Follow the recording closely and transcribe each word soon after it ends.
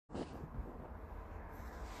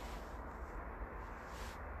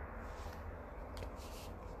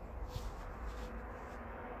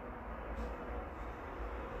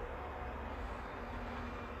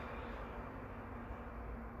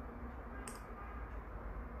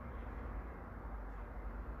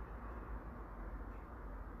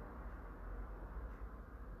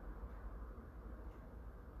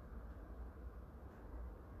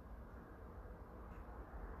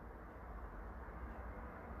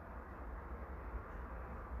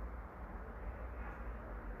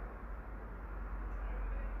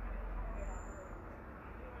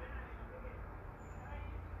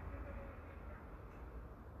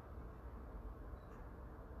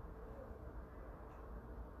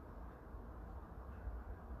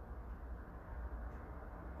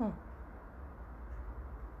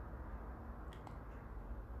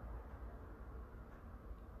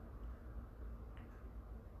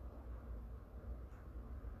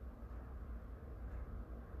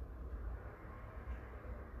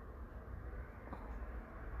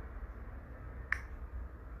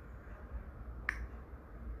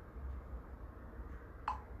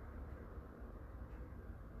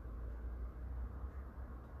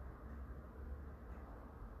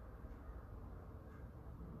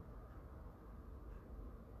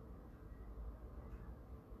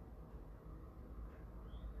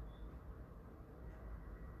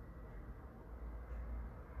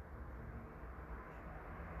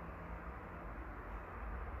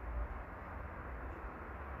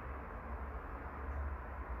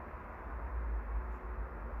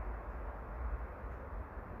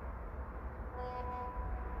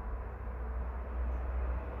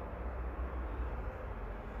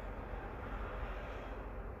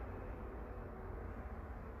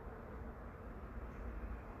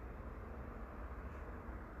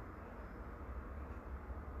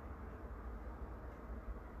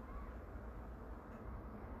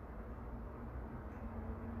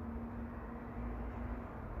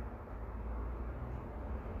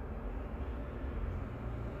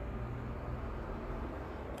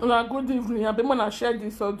Good evening. I've been gonna share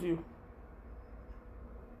this audio.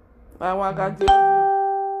 I want to get the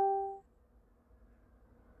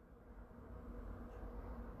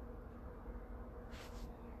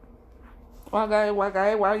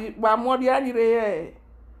audio. Wa more the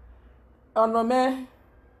ono me.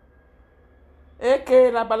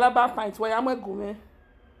 Eke labalaba pint where I'm going.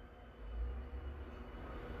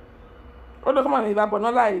 Oh, look, man, but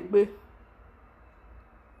not like be.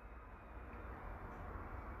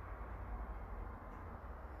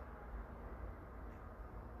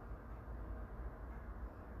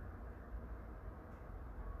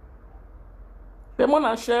 I'm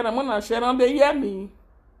gonna share, and they hear me.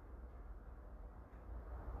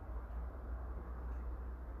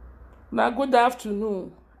 Now, good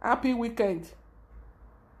afternoon. Happy weekend.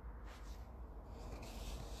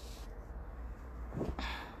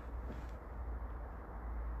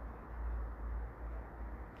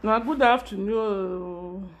 Now, good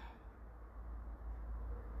afternoon.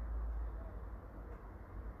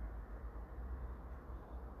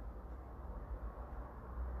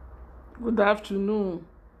 Good afternoon.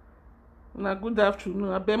 Now, good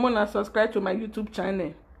afternoon. I beg you subscribe to my YouTube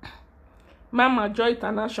channel. Mama Joy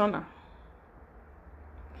International.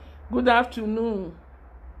 Good afternoon.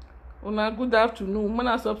 Good afternoon.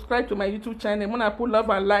 Mona subscribe to my YouTube channel. Mona put love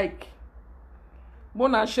and like.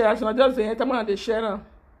 Mona share. So I just say enter mona dey share.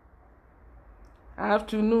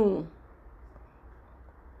 Afternoon.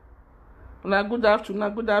 Good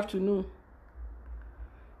afternoon. Good afternoon.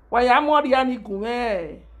 Why am I yani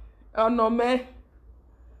gume? Oh no me.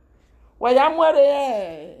 Why am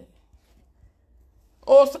I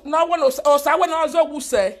Oh no one Osawenighazogie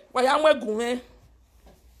say. Why am I gume?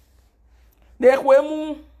 De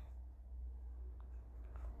kwemu.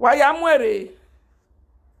 Why am I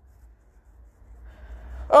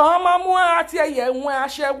Oh mamu ati ye nwe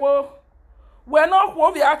asewo. We no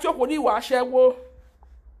kwo bi atoko ni wa asewo.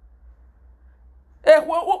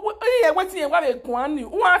 Wetin wa be kun ani.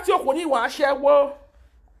 Won ati okwo ni wa asewo.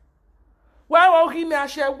 Why won't he me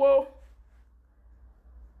asewo?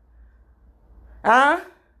 Huh?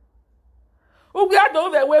 Ubi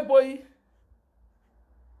ado we boy.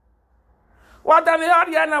 What am I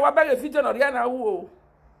Ariana? What beg a video or Ariana? Who?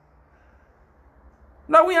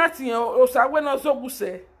 Now we are seeing Osawenighazogie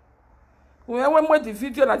say. We went the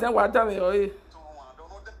video and I don't want to.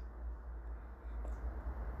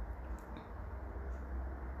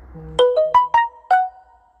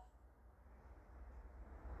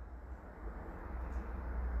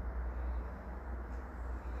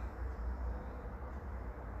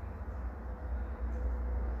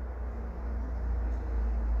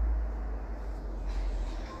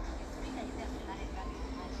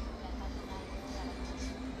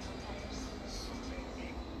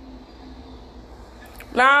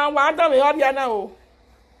 Now, what am I Ariana?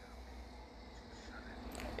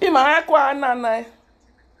 Ima kwa nana.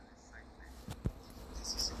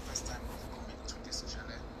 This is your first time coming to this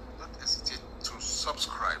channel. Don't hesitate to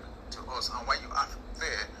subscribe to us, and while you are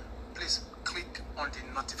there, please click on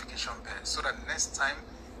the notification bell so that next time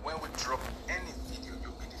when we drop any video,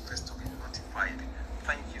 you'll be the first to be notified.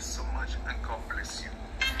 Thank you so much, and God bless you.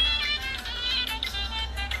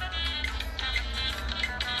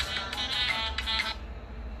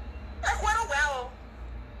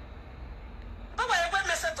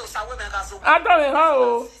 I don't know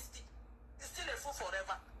how. He's still a fool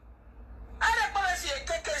forever. I don't know if you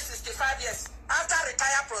take 65 years after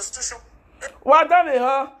retire prostitution. What done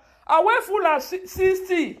her? Away full of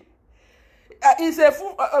 60 is a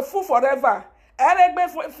fool forever. And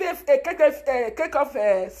a cake of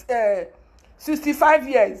 65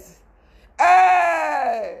 years.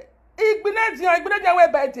 Ik ben net jouw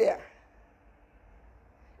birthday.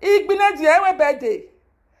 Ik ben net jouw birthday.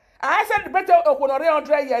 I said the better of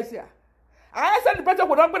 100 years here. I said the better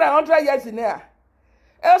would not be 100 years in there.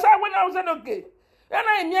 Else I went out and okay. And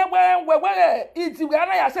I near where it's when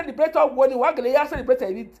I said the better of one, what I said the better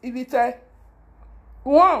if it's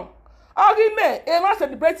one. I'll give me, and I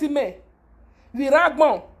said the better me. The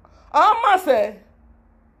ragmon. I must say,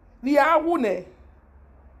 the awune.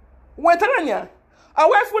 When Tanya, a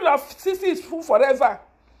wife full of 60 is full forever.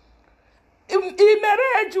 He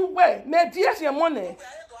married you well, may dear your money.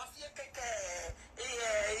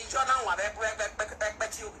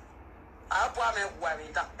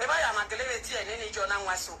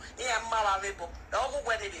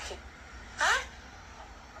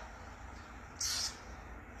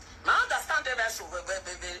 Understand the rest of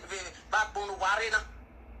backbone warrior.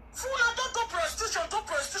 Full don't go prostitution,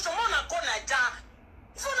 Mona go Naja.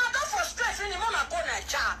 Full not frustration, Mona go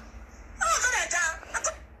Naja. Oh, go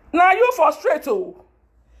Naja. Now you frustrated.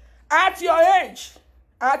 At your age,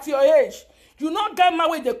 at your age, you not get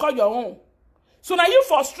married, they call your own. So now you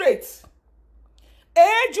frustrate.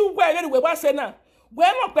 Age you wear anyway, what say now?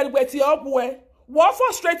 Where not better with your boy? What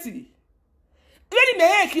frustrated? Really,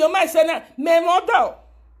 me your man say now, me mother.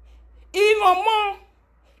 Even more,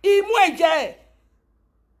 even more.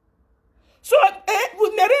 So,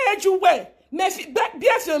 we marriage you wear. Me be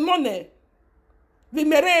as your money. We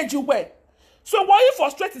marriage you wear. So why you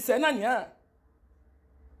frustrated, say now?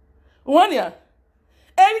 One year.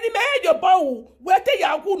 Every man your bow, where they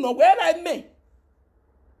are good, no, where I may.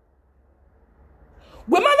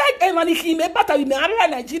 When my like money, he may better in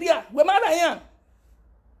Nigeria. When my I am.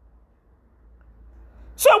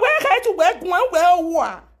 So where can I to work one well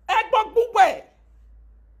one? I bought book way.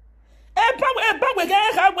 A bag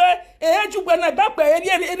again, have a you when I back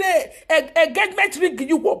a get metric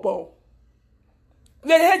you go.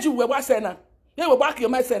 They had you were what senna. They were back your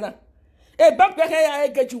my senna. A back I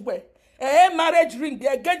get you way. A marriage ring,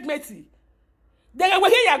 they get messy. They were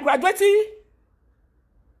here graduating.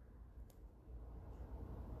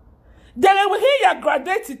 They were here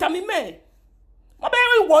graduating. Tell me, man. What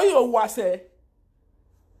about what was say?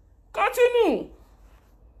 Continue.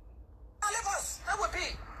 That would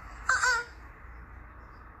be.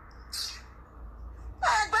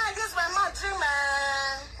 I use my mouth,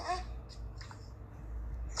 man.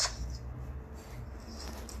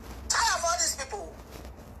 Tired of all these people.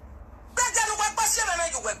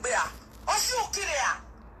 You work there. Or you kill here.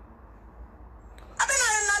 I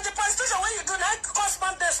mean, the prostitution when you do that cost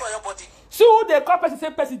months for your body. So they call person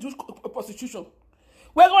say person do prostitution.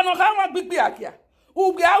 We're gonna have one big beer here.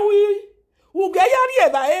 Ugawi, Ugayari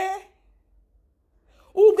eba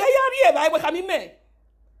Ugayari eba we come me.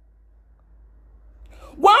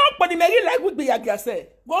 One body may like would be a say.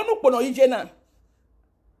 Go no pono ijena.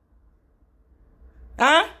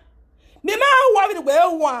 Huh? Me ma wa we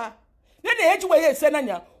well one. Then the edge way say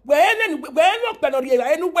nanya. When look penori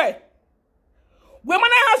anyway. When I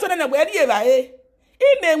house on a way eva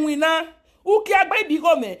Ime wina. Uki agba bi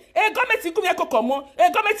go me. E go me ti ku me kokomo.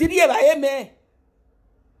 E go me ti eva me.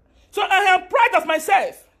 So I am proud of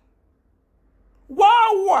myself.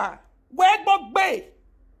 Wow, where bog bay?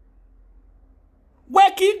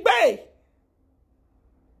 Where kick bay?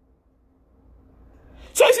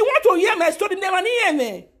 So if you want to hear my story, never hear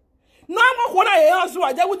me. No, I'm what I also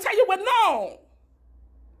I will tell you what no.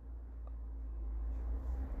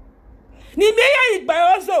 Ni meya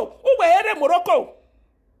igba also. Uwe Morocco.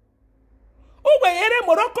 Uwe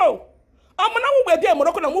Morocco. Amana uwe be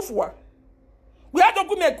Morocco na mufuwa. We are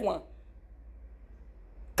talking about one.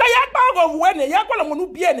 Kaya bago wene ya kwa monu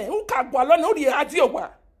biene uka gwalo na odi ati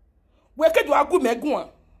owa. We ke do agu megun.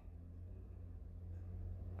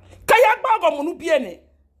 Kaya bago monu biene.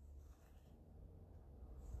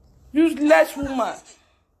 Useless woman.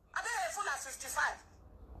 I be full at 55.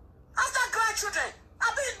 After grandchildren,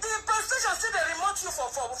 I be the prostitution still they remote you for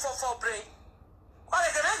brain. Or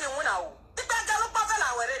they can even win out. The bad girl up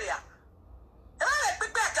na where area. And I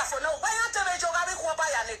big bag for no. Why not tell me you got me go buy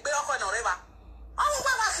and be on the river? Oh,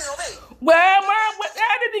 why was you obey? Well,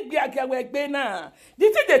 I didn't be a girl work now.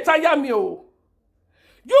 This is the tire me. You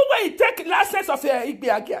will take license of a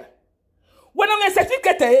Igbiagia. When on a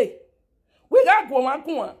certificate, we got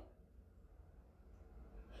one.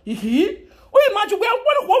 We imagine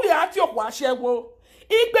what we are at your wash. If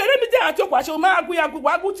they at your wash, we are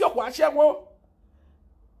good to your wash. Well,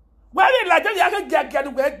 like you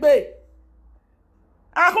get work bay.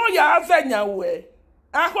 I hold your house way.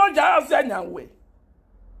 I hold your house way.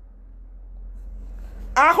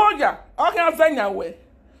 I hold ya. Okay, way.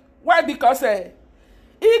 Why? Because stop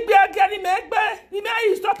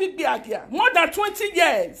it more than 20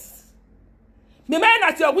 years. Me man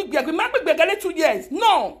at your week be 2 years.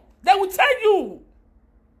 No, they will tell you.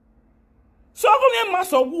 So go me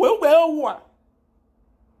maso we.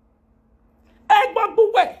 Egbo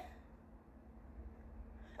buwe.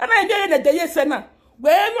 And I dey na dey say na. We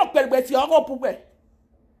no pere ti ogo buwe.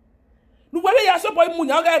 Nu we ya so boy mu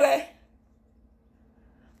nya ogere.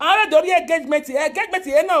 Ara dori engagement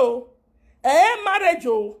e na o. Marriage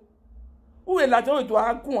o. Uwe la jo do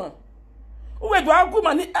agun. Uwe do agun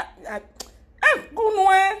ma ni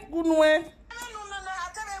gunwe.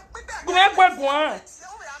 Gunwe gwagun.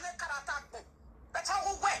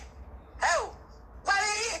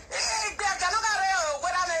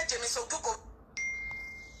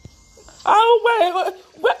 Oh,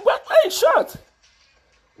 wait, short.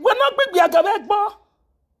 We're not big agabegbo.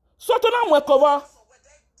 So to na we cover.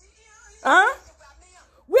 Huh?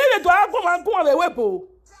 Where do I go away wepo?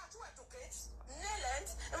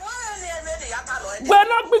 We're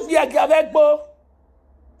not big agabegbo.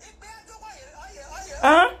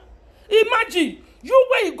 Huh? Imagine You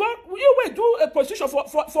will do a position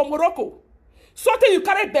for Morocco. Something you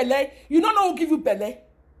carry belly, you don't know who give you belly.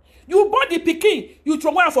 You bought the pikin, you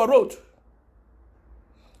throw one for road.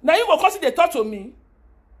 Now you go consider talk to me.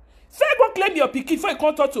 Say go claim your pikin before you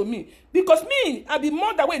come talk to me. Because me, I be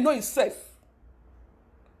more than way know itself.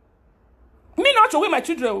 Me not away my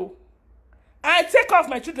children. I take off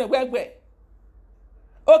my children where.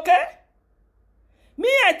 Okay? Me,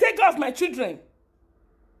 I take off my children.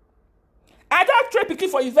 I don't trade pikin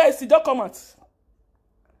for university, don't come out.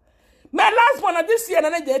 My last one this year,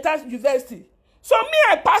 and then they enter university. So me,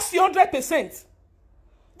 I pass 100%.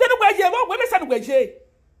 Then when they start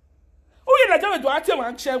who you like to do at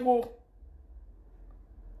one chewo?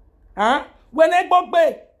 Huh? When I go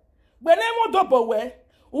back, when I want double way,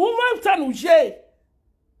 who want to uje?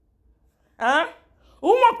 Huh? Who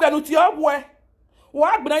want to do your way?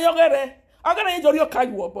 What when you get it? I'm gonna enjoy your car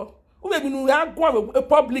you up. Who may be no go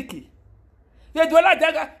publicly. They do like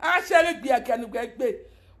that. I shall it be a can get big.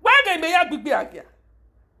 Why can be a big beer?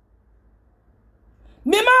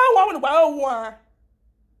 Me ma one.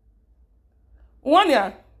 One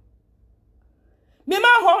year. Me ma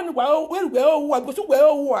hon wa we go so we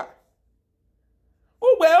o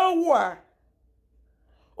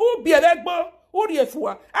o bi egbo o ri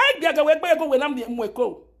efua ai bi aga we gbe go we na mo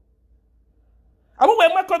eko abu we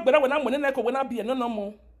mo ko gbera we na mo ne ko we na bi no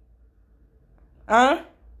mo ah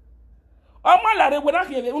o ma lare we na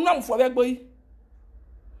hie una mfo we gbo yi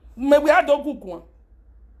me we adogugun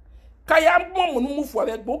kaya mo mo mu fo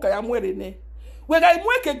we gbo kaya mo ere ne we ga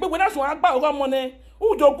mo eke gbe we na so agba o mo ne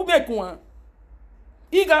u dogu be kun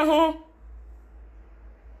Iga hon.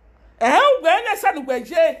 We na sa no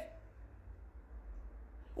gbeje.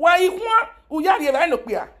 Wa ihun uyari e ba no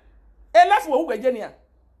pe a. E lafu wo gbeje ni a.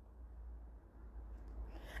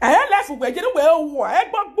 Lafu gbeje no we owo a e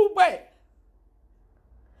gbo gbugbo e.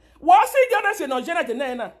 Wo si je na se no je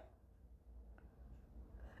na na.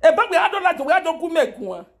 E ba gbe adola to we adogu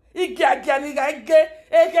megun a. Igi agia ni ga ge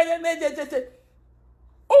e ne je.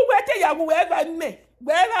 O we te yawo we ba me.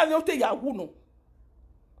 We na no te yawo no.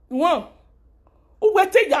 One, who will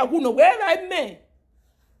take your wound where I may?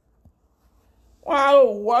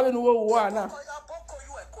 Wow, what in the world now?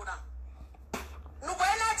 No,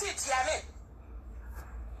 why not it, Yammy?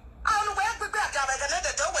 I don't know where the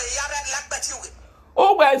doorway yard like that you.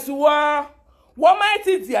 Oh, where's what might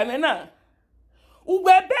it, Yamena? Who will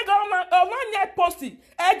beg on one yet posted,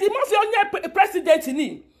 and the most young president in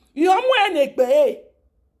him. You are wearing a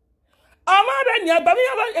Amara nya ba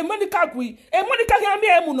mi Monica Qween e Monica ya mi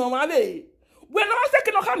emu no ma be we na se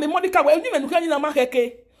ke no ha me Monica we ni menu kan na ma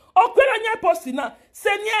keke okwera nya post na se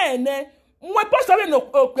nya ene mwe post we no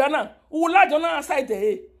okwera na u la jo na side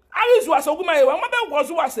e arizu asoguma e wa ma be wo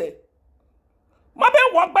zo ase ma be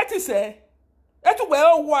wo gbeti se etu we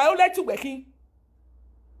o wo o let we kin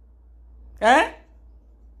ma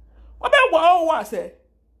be wo o wo ase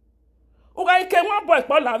o ga ike one boy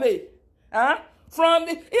po la we from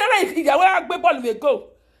where agbe ball we go.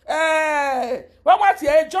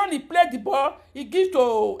 When Johnny played the ball, he gives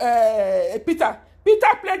to Peter.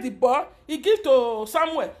 Peter played the ball, he gives to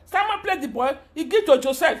Samuel. Samuel played the ball, he gives to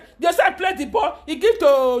Joseph. Joseph played the ball, he gives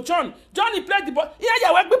to John. Johnny played the ball.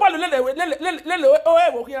 Yeah, agbe ball le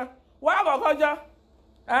here. Wa go go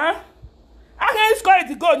I can score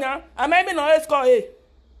it go now. I maybe no score e.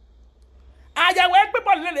 Aya we agbe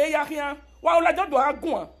ball le ya here. Wa o la jo do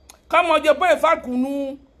agun. Come on, your boy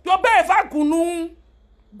Fakunu. Your boy Fakunu.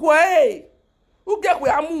 Go. Who get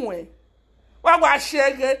where I'm going? What was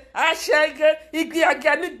shaking? I shake it. He can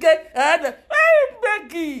get and hey,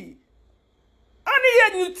 Becky. I need a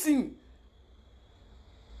new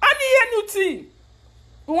team.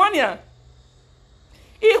 One year.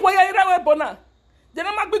 If we are a bona, then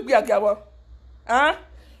I'm a big gawa. Ah,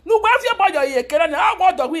 no, what's your boy? You can't. I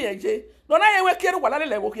want to be a J. Don't I ever care what I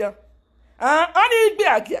level here? Ah, I need be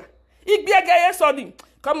a Igbi agaye sodi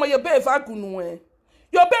come your be Fakunu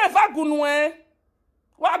your be Fakunu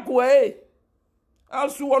wa go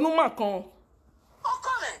asu wonu makan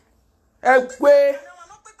egbe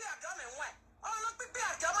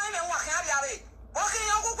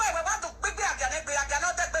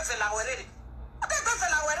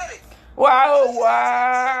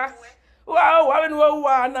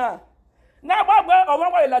wa na gbagbe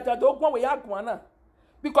omo wa ilaja to gbon we ya gun na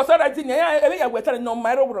because that thing ya we tell no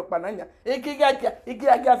my ro pananya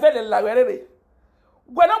igiga fele la werere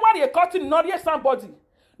when nobody cutting not here somebody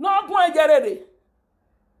no gun ejerere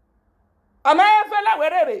ama fele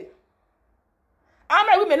werere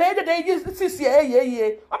ama we mele de sisi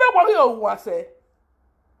ye obe wo he owu ase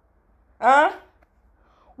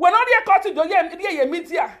when not here cutting do ye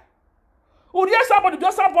media uri somebody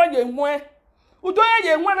do somebody ye nwe Udo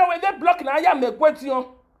ye nwana we dey block na ya megwetion.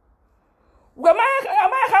 We ma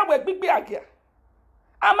ha we gbigbe agia.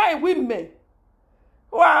 Ama women.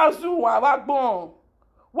 Wa azu wa gbon.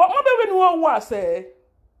 What mo be we nu wa se.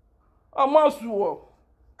 Omo suwo.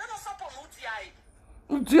 I don't support UTI.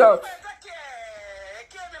 Idiot.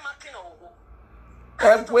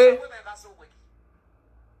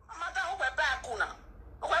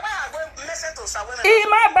 In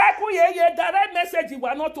my back, direct message you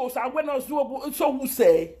are not to so who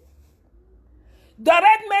say.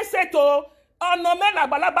 Direct message to on no men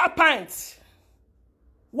balaba pint.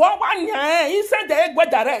 One year, he said the egg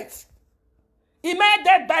direct. He made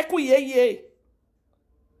that back ye.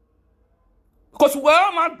 Because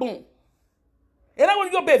well, my bone. And I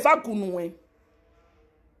want you be vacuum.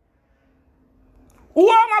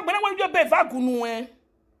 Uwa ma when you be vacuum.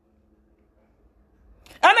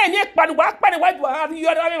 And I make but what you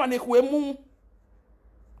are on a quemu.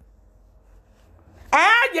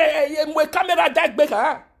 Ah, yeah, my camera that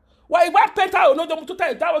baker. Why, what better or no to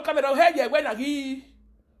tell that camera head when I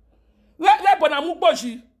let when I move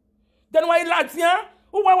bushy. Then why Latia?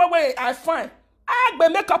 Who way I find. I be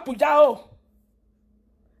make up with y'all.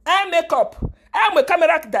 I make up. I'm a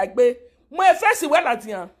camera that way. My face is well at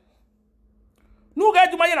you. No guy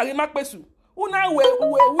to my Makpesu. Una we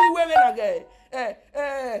again.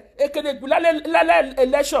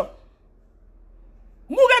 Election.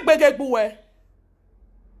 Muga bege buwe.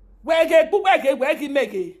 Wege buwe wege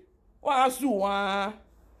mege. Wa su wa.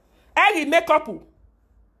 Agi make up. We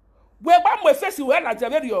ba mo face well at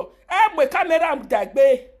you. I'm a camera that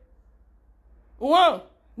way. One.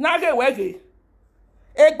 Nage wege.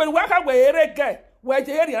 But work away a guy, where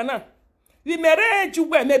the area. We married you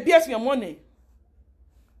where may be your money.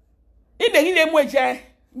 In the name way,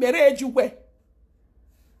 married you where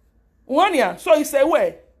 1 year, so he say,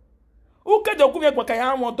 way. Who can do what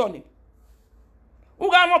I want done?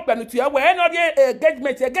 Who got more penalty? Where not a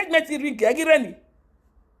engagement ring, Agirani.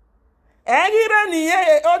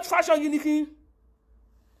 Agirani, old fashioned unique.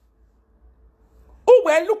 Who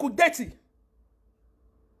will look dirty?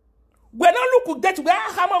 We don't look at that. We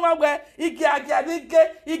are hammer where Ige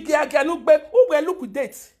who will look at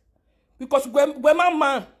that. Because we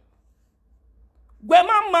mama.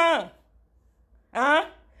 Huh?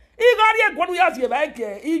 He got here what we have here like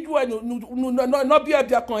he no be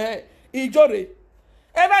a con he jore.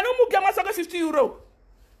 And I no mu get my 50 euro.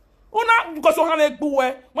 Una because o have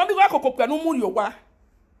buwe. Mo bi ko ko no mu yo wa.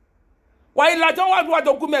 Why la don't want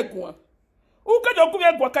document go. Who can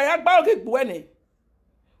document go kan ya gba o ke buwe ni.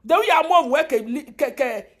 The way I move work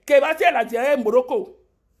ke ba te la je Morocco.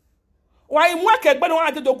 Why mo ke gbe no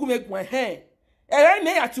wa te document go he. E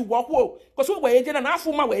me ati wo ko cause we je na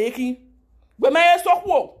afu ma we eki. We me so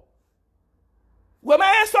ko. We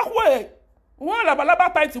me so ko. Won la balaba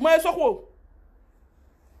pint mo so ko.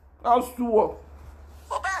 Asu.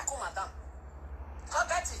 For back madam.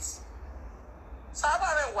 Forget it.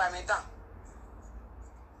 Sabare wa me dan.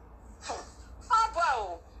 Aba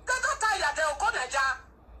o. Don't tire de o ko na ja.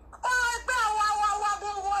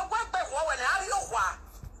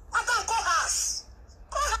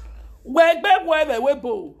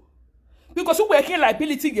 Because you working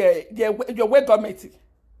liability your way government.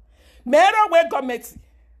 Mero way government.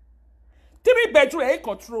 3 bedroom a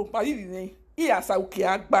control. But he has a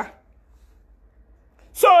agba.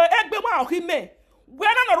 So egbe wa ohi me. We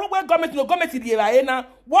are not way government no government the area.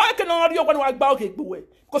 Why can not you want agba okay gbe?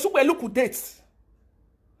 Because we look at dates.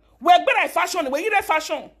 We better fashion. We eat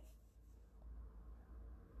fashion.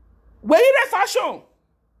 We eat fashion.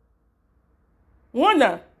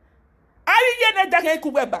 One. Are you getting that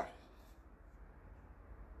kubeba?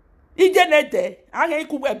 Ijenede, age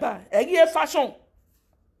kubeba, egi fashion.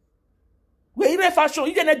 We eat fashion.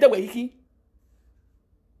 Ijenede we iki.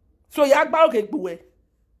 So ya gba oge gbuwe.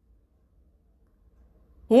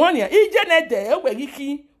 One ya. Ijenede we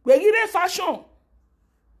iki. We eat fashion.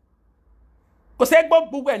 Cause egbo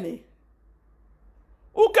gbuwe ni.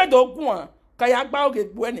 Uke do gwan. Kaya gba oge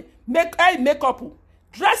gbuwe ni. Make up.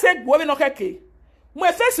 Dress it gbuwe no keke.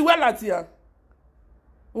 Mwe face well at ya.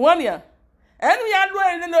 One year. And we are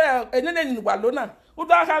doing in Walona. Who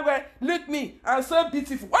don't have look me and so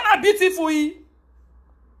beautiful. One are beautiful.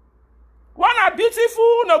 One are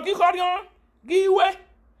beautiful. No give her give way.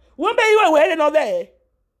 One be you away no there.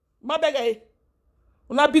 My beg.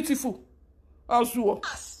 One are beautiful. Also.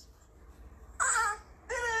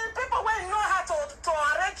 People when know how to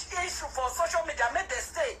arrange issue for social media, make they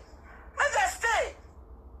stay. Make they stay.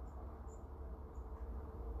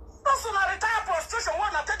 Also, I retire prostitution.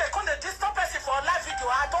 One I take the con the disturb person for a live video.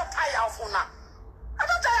 I don't tire of una. I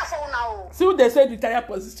don't tire for una. See what they say retire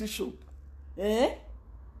prostitution. Eh?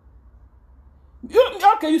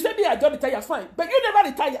 Okay, you say me I don't retire, fine. But you never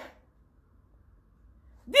retire.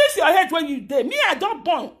 This your head when you dey. Me, I don't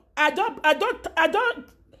born. I don't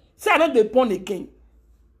say I don't dey born again.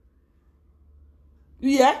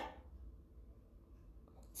 Yeah.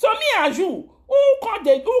 So me and you, who can't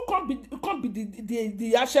be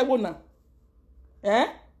the Ashewo now? Eh?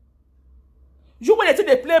 You when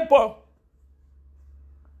they play ball.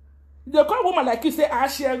 They call woman like you say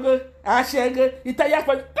Ashewo, retire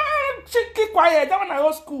for keep quiet. That one na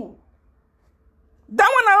old school. That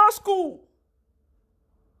one na old school.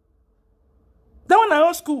 That one na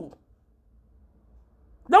old school.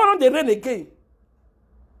 That one they rain again.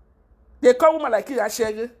 They call woman like you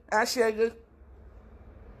Ashewo.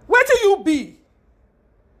 Where do you be?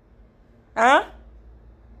 Huh?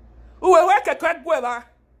 Uwe weke kwa gwewa.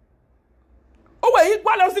 Uwe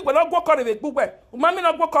igwa lo si gwe lo gwo kore ve gbugwe. Umami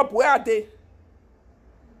no gwo kop we ade.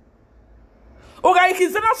 Oga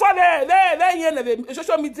ikizena so le yen le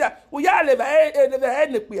social media. Uya le ba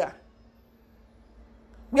ne pia.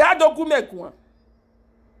 We are document kwa.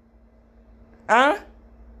 Huh?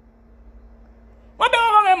 What be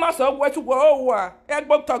won ma so gwe tu gwo wa. E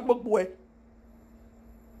gbo talk gbogbo e.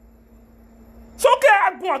 So ke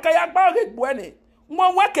agun akaya gba regbo ni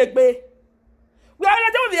mo wa kegbe we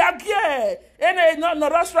are dey agie ene no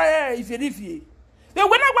rostra ifirifie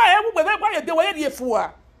we na gba e gba e be we dey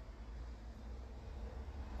fuwa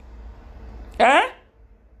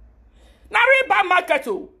na re ba market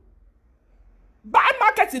o ba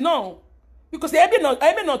market no because e be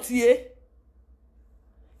not tie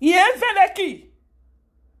ye fele ki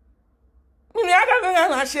mi aga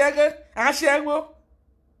na ashego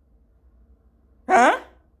huh?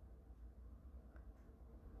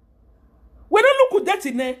 We don't look at that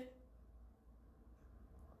in there.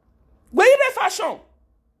 We in a fashion.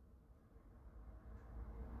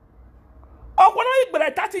 Oh, when I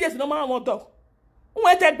but 30 years no man want to. Who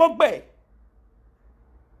went take book bay?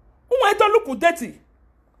 Who went to look dirty?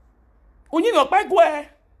 Who you know by where?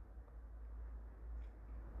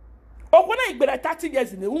 Oh, when I but 30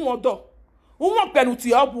 years in the room or door. Who want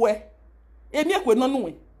penalty up where? And yet we're not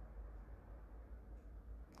knowing.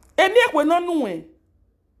 And yet we're not knowing.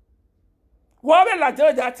 What la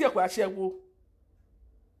judge at here Ashewo?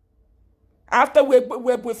 After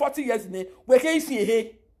we're 40 years in it, we can't see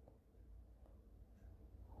here.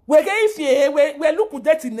 We can't see here. We look at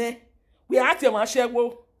that in there. We are at your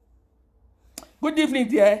Ashewo. Good evening,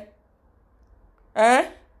 dear.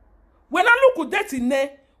 When I look at that in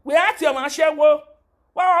there, we are at your Ashewo.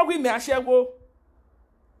 Why are we me Ashewo?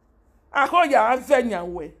 I call ya Venya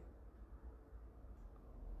way.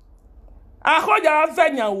 I call ya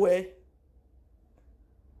Venya way.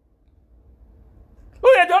 Who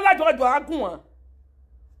you don't like to do agun?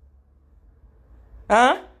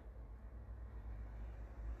 Huh?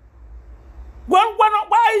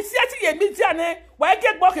 Why is it media ne? Why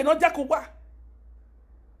get back no jakuwa?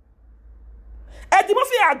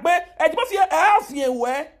 Edimofi agbe, edimofi afie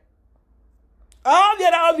we. All the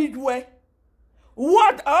other we.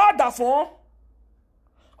 What are the for?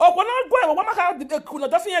 Oh, when I go, what ma the kuno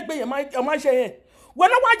da fi egbe ye ma se.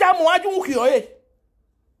 When I wa ja mo aju ki o e.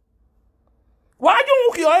 Why do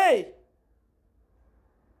you kill eh?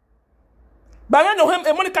 But I know him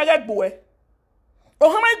a Monica get boy. Oh,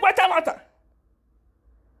 how many guatamata?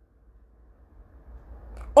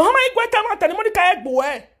 Oh, how many guatamata? The Monica get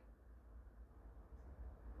boy.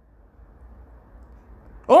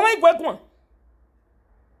 Oh, my guatamata.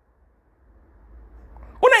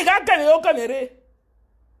 When I got a yokanere.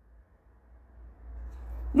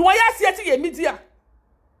 No, I see it in media.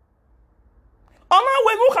 Oma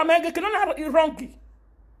we mu kamege kino na wrongi.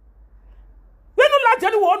 We no la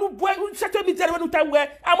jani wo nu boy settle me tell we nu time we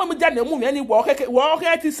am me jani mu me ani wo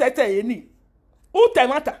ke ti settle eni. U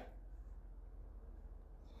temata.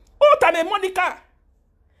 U ta me Monica.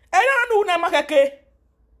 E na nu na makeke.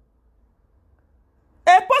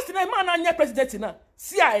 E post na man anya president na.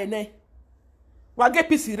 Si a ene. Wa ge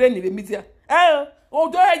pisi re ni be media. O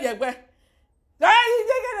do ye gbe.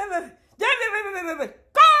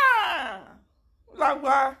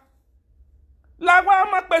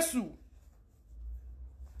 Lagwa ma pesu.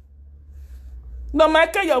 No ma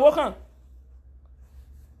ke yawo kan.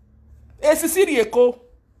 E sisiri eko.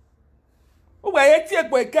 O gba ye ti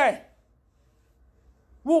egbo eka.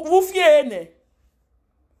 Wu fie ne.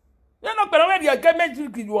 Ya no pere we ge meji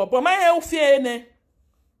gidu obo ma ye fie ne.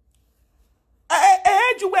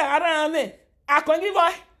 Juwe ara ame. Akongi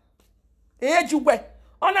boy. Juwe.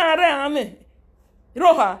 Ona ara ame.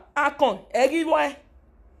 Roha akon egi boy.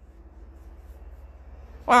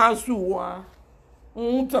 Wa suwa.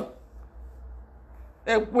 Unta.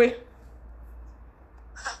 Ekwe.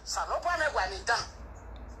 Sanopa me gwanita.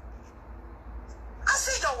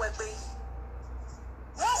 wegbe.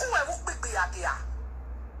 Mo hu we bu gbegbe agia.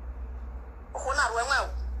 O na ro enwe o.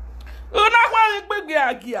 Una kwa gbegbe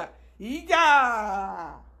agia.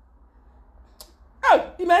 Ija. Oh,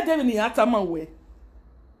 imagine ni atama we.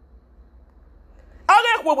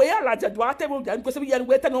 Aga kwewe ya la jadu atebo jan ko se bi yan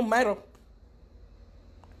we tanu mairo.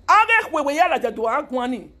 Aga kwewe ya la jadu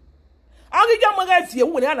agwani. Aga jamaga fie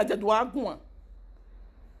wo ya la jadu agwan.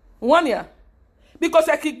 Wania. Because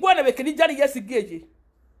I keep going to be jari yes geji.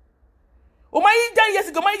 O mai jari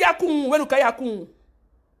yes go mai yakun wenu ka yakun.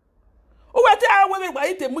 O wete a we ba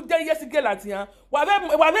ite mu jari yes gelatian. Wa be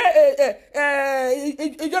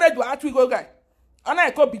ijore do atu go guy. Ana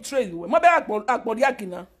e ko betray we. Mo be agbori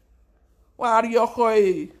akina. Wa ari oko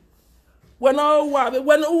e. When wa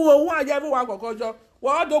ya be wa gogojo.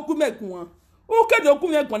 Wa document won. O ke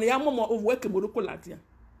document won ya momo o we ke moruko latian.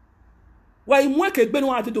 Wa imu ke gbe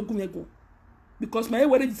no ati document won. Because my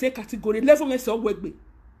word is say category level me so wegbe.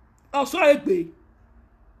 Oh so egbe.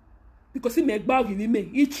 Because he make bag give me.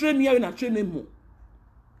 He train me na train mo.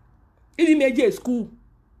 He me je school.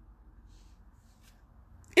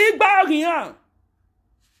 He bag here.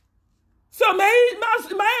 So my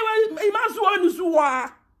must want to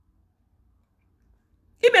suwa.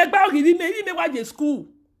 He make bag give me. He me wa je school.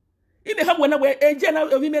 He me have when we eje na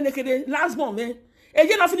we me nekede last month me.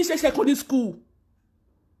 Eje na finish secondary school.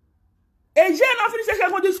 Et j'ai not fini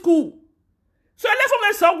secondary school. So I left for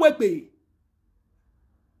myself work pay.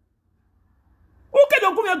 Who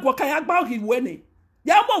can do me go kayak about his wedding?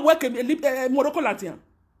 Ya mo work Morocco Latin.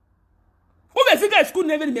 Who may figure school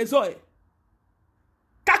never in Mezoe?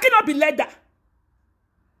 Cannot be leather.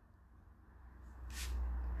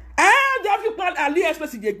 And have you plan Ali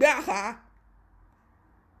express in the bear?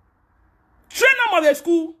 Train of the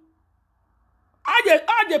school. I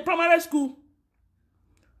the primary school.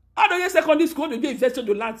 I don't get secondary school to be invested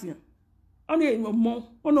to Latin. Only more,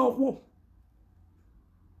 on no war.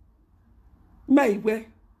 My way.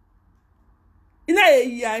 In a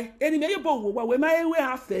year, any may bow where my way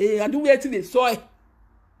after and do where to the soil.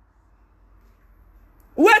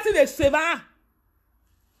 Where to the seva?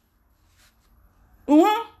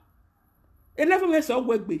 What? 11 minutes of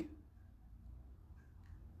work be.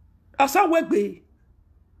 I saw work be.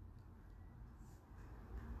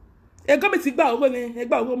 E go me ti gba owo me e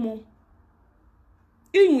gba owo mo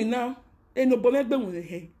iwin na e no bo me gbe won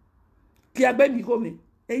he ki agbe mi go me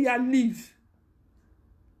e ya leave.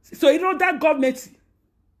 So you know that government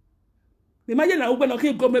me imagine na ugbe no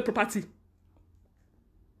ki government property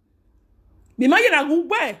me imagine na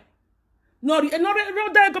ugbe no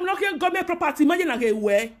that government property imagine na ke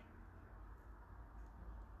we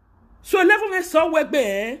so level me so we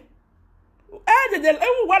gbe de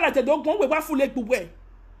wa la te do gon we wa fule gbugbe.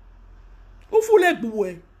 Ufule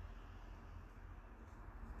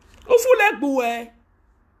gbuwe.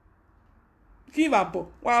 Ki va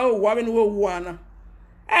po. Wa o wa me no wo ana.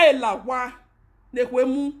 E la wa ne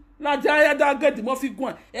kwemu na jaya da get mo fi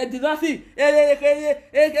gun. E di na fi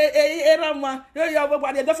era ma. E ya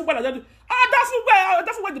wa de dafu gba da. Dafu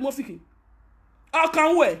gba di mo fi ki. O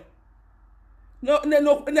kan we. No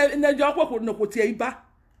jo ko no ko tie iba.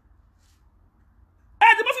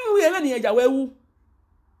 E di mo fi wi ere ni eja wewu.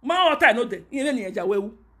 Ma ota no de ire ni eja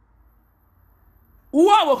wewu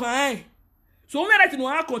wo kan so me right no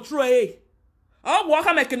a control o wo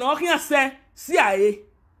ka make no kan se si aye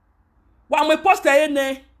wa me poster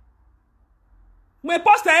ne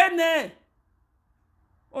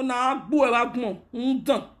ona gbu e wa gbon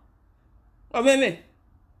ndan o me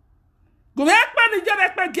go me pa ni je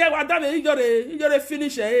pe ge wa da me ijore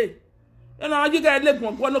finish na ji ga le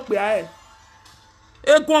gbon no pe aye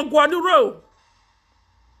gbon duro.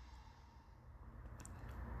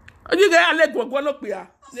 Oji ga ale gbogbo no pe a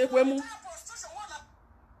le pe mu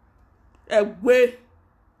egbe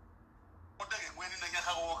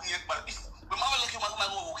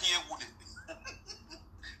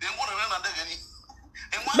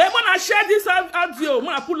they wanna share this audio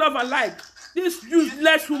wanna pull love and like this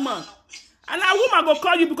useless woman and a woman go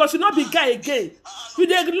call you because you not be guy again you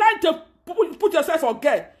dey like to put yourself for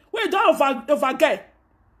girl wey don't over girl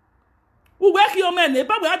who work your man e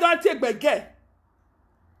ba we don't take be girl.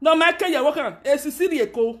 No make ya wokan esisiri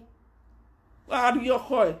eko wa bi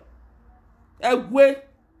yoko egwe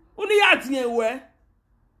uni ya tin we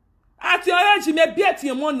ati orange me bi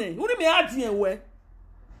atin money uni me adin we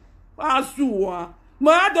wa suwa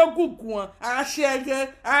ma do gugun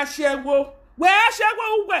ashewo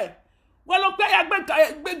we lo pe ya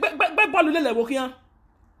gbe bolu lele wo kian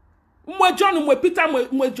mo John mo Peter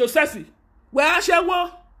mo Joseph we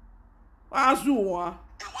ashewo wa suwa.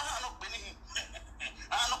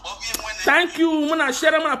 Thank you. I'm gonna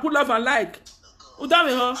share. I'm gonna put love and like.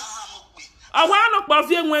 Udame ho. Awano pa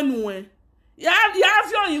fie nwenu e. Ya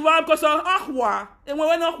fio yiwa because ahwa. Enwe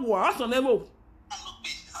we no hwa. Aso nevo.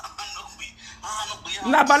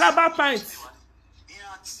 Na balaba pint.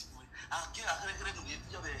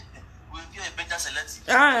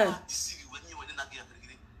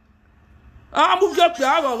 Ah, move your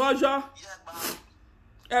power, Roger.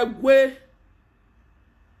 Egwe.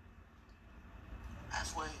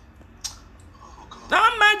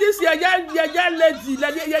 Now man this yeah lady,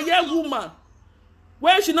 yeah woman.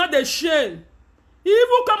 Where she not the shame.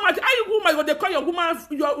 Even come at any woman, they call your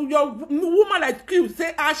woman like you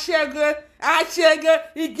say ashege,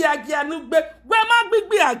 igia nugbe. Where ma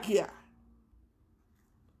big agia.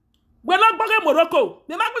 Where not bag Morocco.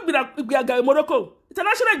 They ma big Morocco.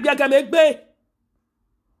 International biaga megbe.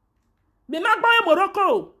 Me ma bag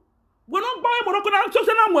Morocco. We not bag Morocco na so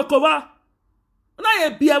se na mwekowa. Na ye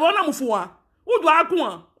bia wona mufuwa. Udu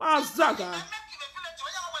akun azaga.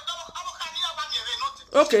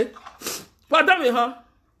 Okay. Pardon me, huh?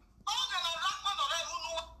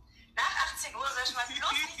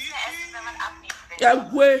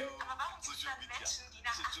 Yeah, way.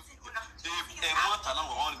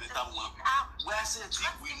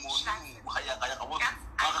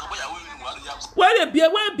 Where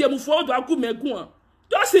be before do aku megun.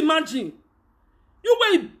 Just imagine. You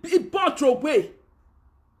will be bought away.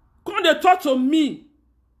 Come they talk to me.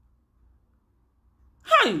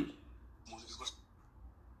 Hi.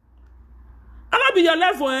 I'll be your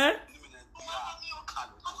level, eh?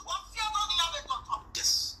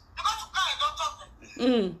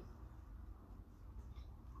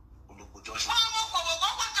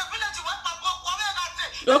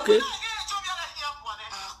 Okay.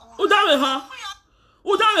 Udame ha.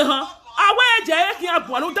 Awe je ki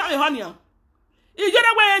abuan udame ha nia.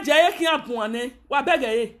 Ijere we je ki abuan ne. Wa bege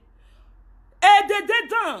e. De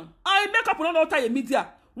dan. I make up no time media.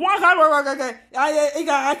 One ha I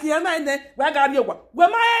got na ne. We ga ri wa. We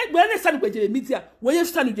ne stand we media. We you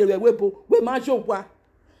stand je we bo. We ma jo wa.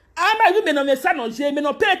 Ama you me no me stand on je me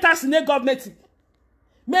no pay tax in government.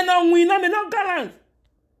 Me no win no me no gallant.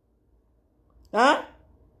 Huh?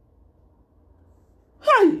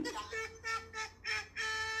 Hi.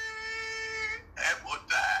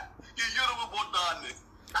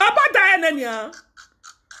 About that, Nanya.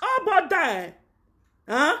 About that.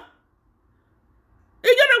 Huh?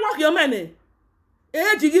 You don't work your money.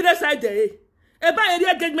 Eh, you get side there. Eh, by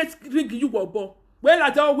area engagement ring you go bo. Well, I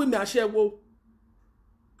don't win my share wo.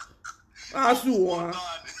 As you are.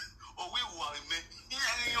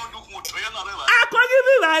 I can give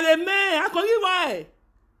you why, man. I can give why.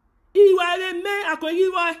 Iwa me, I can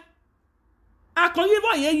give why. I can give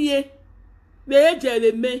why, ye. Me,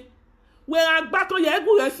 Jerry me. Where I back on your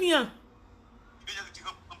good fian.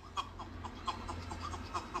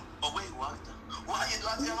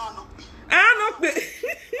 I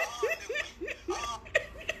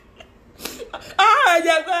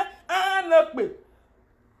know. I know.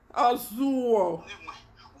 Azul.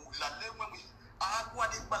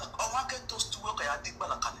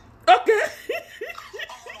 Okay.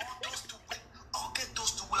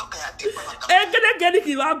 Get it,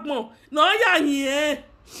 more. No, ya here.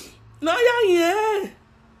 No, ya here.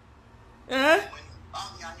 Eh?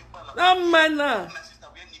 No, man.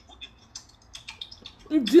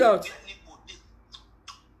 Idiot.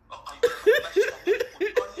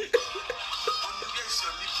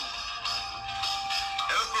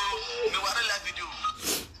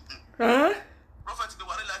 Huh?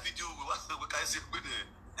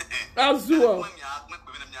 Azul.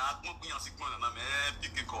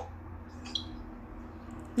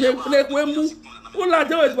 Ula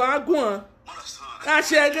do it wa gun.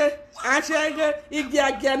 Ashege,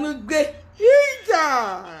 igia nugbe.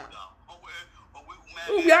 Ija.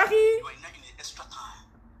 Ubiaki. Extra time.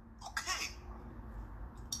 Okay.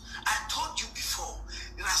 I told you before,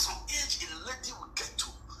 there are some age a lady will get to.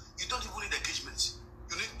 You don't even need engagement.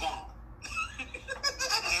 You need bond.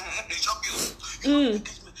 It's obvious. You need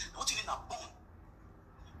engagement. What you need a bond?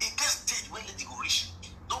 It gets stage when lady go reach.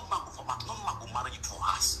 Don't man go for man. No man go marry you for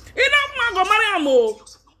us. Ina man go marry amo.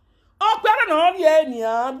 Oh, pera no ye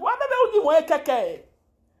nia. Wa bebe uni wo keke.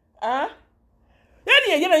 Ah?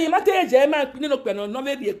 Any you mate je man pini no pe no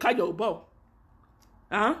be be ka your bow.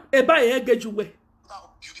 Ah? E ba ye gejuwe.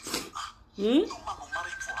 No man go marry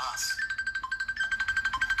you for us.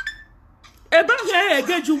 E ba ye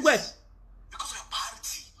gejuwe. Because of your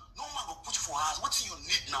party, no man go put you for us. What you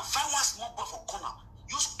need now? Find one small boy for corner.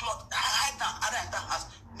 Use cloth, hide down, other than that house.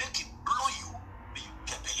 Make it blow you. May you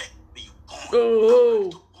get belly. May you born. Oh.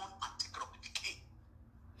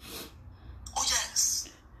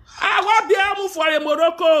 I want be able for a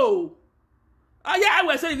Morocco. Oh yeah, I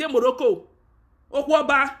was saying in Morocco.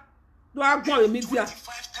 Okwoba. Do I go in media? 25,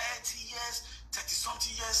 30 years, 30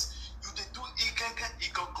 something years, you they do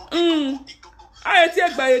I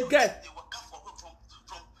take by a girl.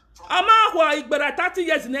 Ama igbara 30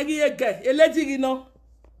 years negi ege elejigi no.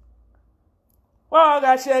 Wa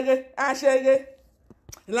ga shege, a shege.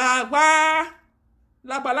 La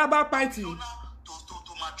laba party.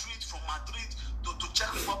 to Madrid, from Madrid to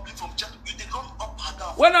Czech Republic, from Czech, you they run up and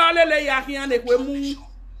down. When all le ya hian le kwe mu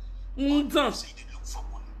ndan. So you they look for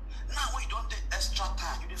money. Now when you don't take extra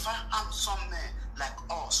time, you dey find handsome men like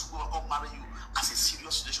us who will marry you as a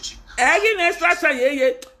serious relationship. Egin extra time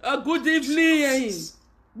ye a good evening.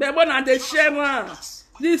 Bebo na the share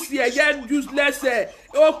this year get useless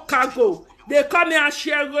oh cargo. They come here and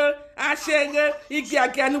share iki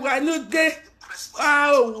aganu anu de.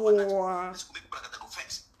 Ah.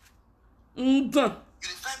 You dey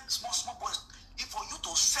find small boys. If for you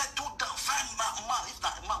to settle down, find man, if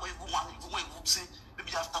not man, even when you say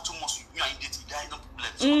maybe after 2 months you are in dating, there no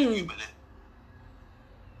problem. So you believe.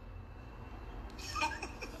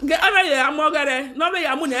 Get over here, I'm mogare. No be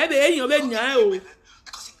ya mu na ebe eyin obe nya o.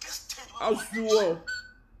 Because it gets stage I'll they're sure.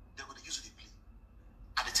 going to use it to play.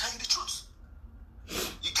 And they tell you the truth.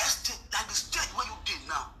 You get stage like the stage where you did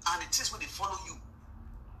now, and it is where they follow you.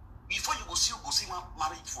 Before you go see one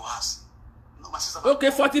married for us. No, my sister.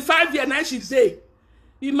 Okay, 45 years now she say.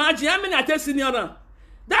 Imagine how many at senior now.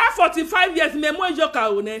 That 45 years me mo joka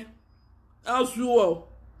o ne. I'll sure.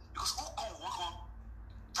 Because who come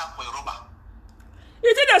tap for your rubber?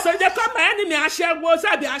 It is so they come my enemy I share was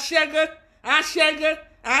I be I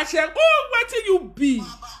share. Oh, what do you be?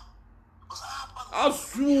 I'll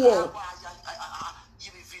sure.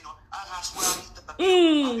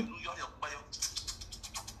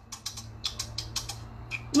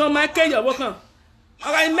 No, my care you're welcome.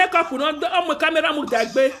 I make up on my camera mu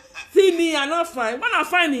dagbe. See me I not fine. When I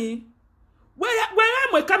find him,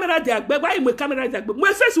 where my camera dagbe? Why my camera dagbe?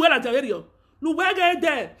 My face well at the area. No where get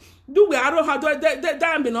there. Do we arrow how do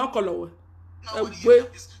that be no color? Wait.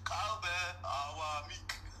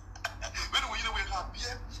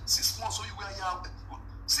 6 months so you were young.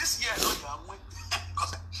 6 years no young.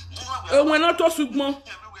 E when not to sugmo.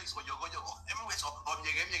 Everywhere is for your everywhere is on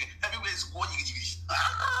everywhere is going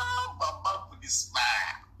ah baba with this smile.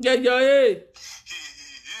 Yeah, eh.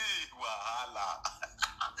 Wahala.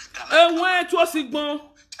 E when to sugmo.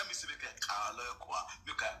 Tell me say make I call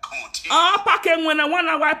make I count. Ah, pack when I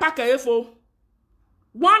wanna why pack efo.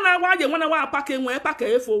 1 hour you wanna why pack when pack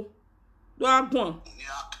efo. Do agbon.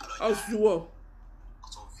 Oh sure.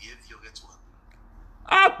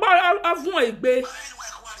 Avon egbe.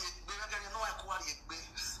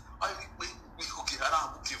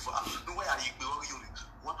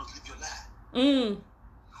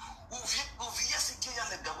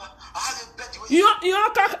 You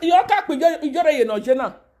can't be your no jena.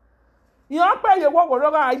 You pa ye wo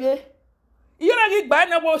woro ga aye. You na gi gba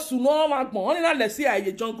na wo su no ma gbon, oni na le si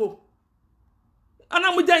aye jungle.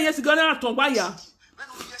 Ana mu jan yes gan na ton gba ya.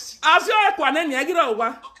 Afio e kwa na ni agiro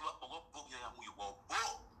wa.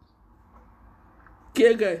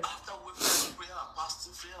 Kege. After we prayer and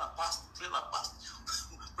fasting,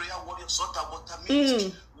 prayer warrior sort out what that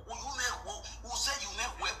means. Who say you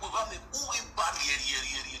make work with me? Who is bad here?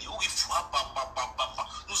 Who is flap?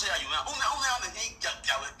 Who say you make? Who am I?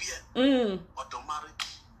 Jawe but don't marry.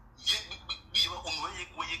 Be on way.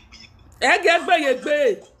 Egbe.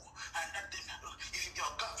 If you get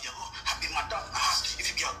a you happy madam ask. If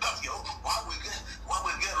you get a you why we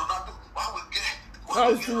get Ronaldo? Why we get?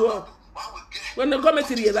 Oh, sure. When the government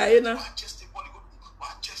is here, na.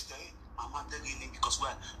 Because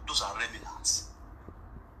those are remnants.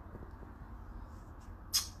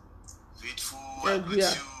 Faithful, I greet you.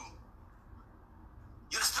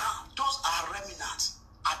 You understand? Those are remnants.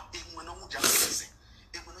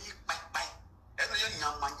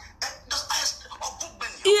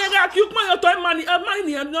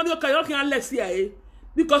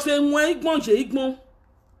 Because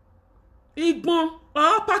Igbon.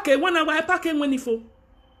 Ah, pack when I pack when ifo.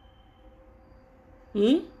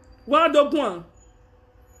 What do one?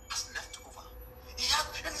 Left over. He had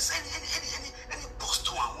any post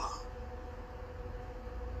to one.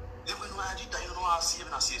 Even when I did, you know, I see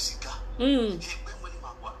him as a cigar. He went when he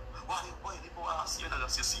magua. Why the boy, I see him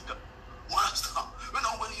as a cigar. Master, when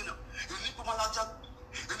I'm when you know, you live for my lodger.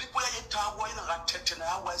 You live for your tower in a church and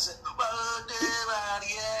I was, well,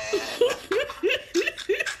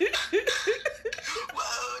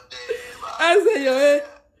 I say yo eh.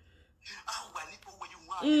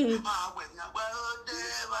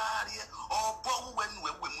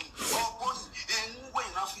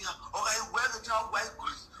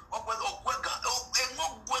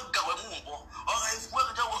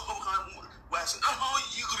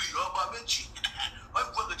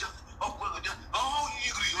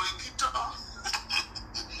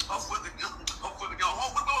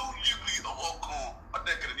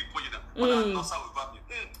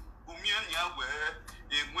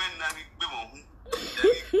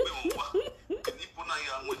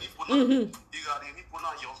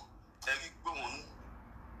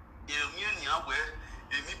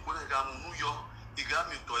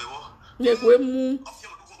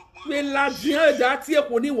 Mais la bien d'attirer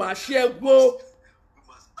pour ni wa chego.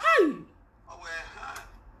 Aïe.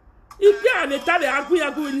 Il y a un état de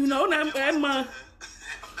agu ni na on a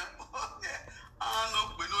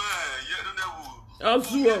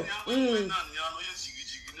Azuo.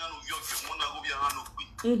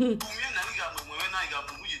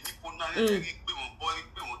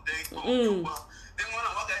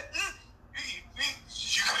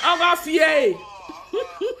 Aga fie.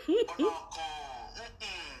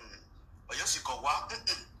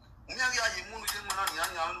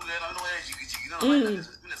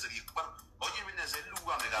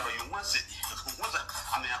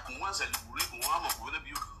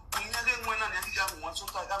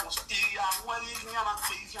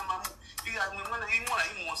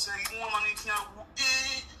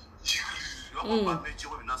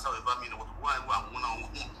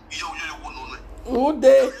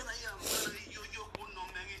 Ude.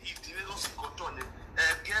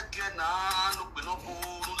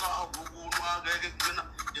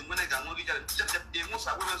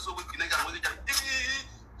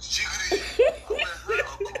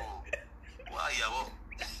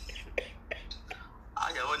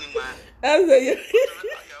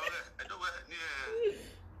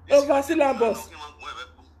 Over syllabus.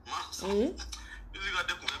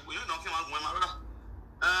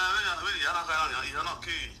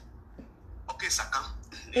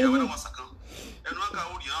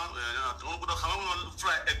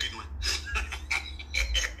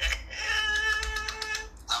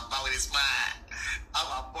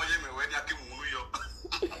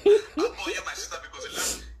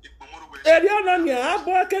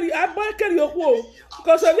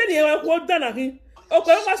 Because of any one done him.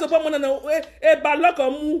 Okay, I'm not supposed to know a bad luck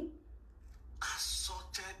or move.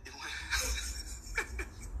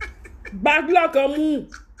 Bad luck or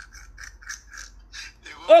move.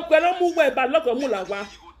 Oh, when I move away, bad luck or move like what?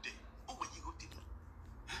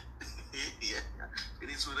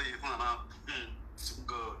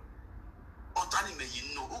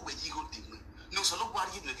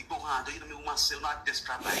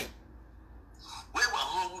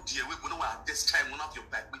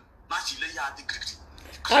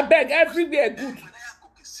 I beg everywhere good.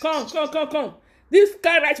 Come. This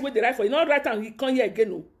guy writes with the right for you. Not right and he come here again.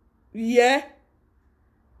 No. Yeah.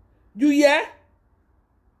 You hear?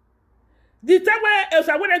 The time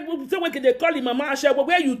when they call him Mama Asha,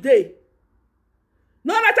 where you dey?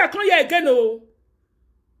 No right and come here again. No.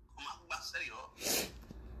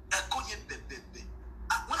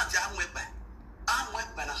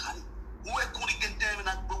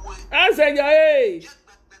 I said, hey,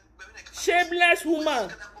 shameless woman.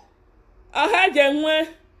 I had them when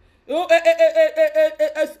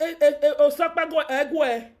Osapago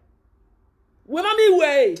Egwe. We mommy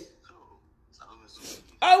way.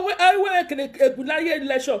 I work in a good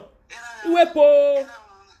lecture. We po.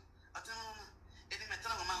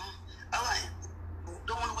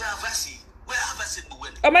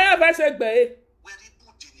 Am I advice Egbe?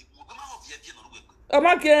 Am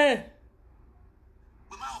I again?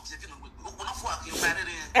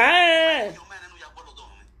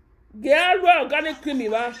 Girl, organic creamy,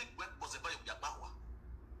 man.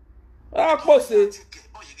 Ah, pussy.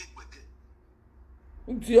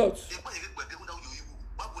 Idiot.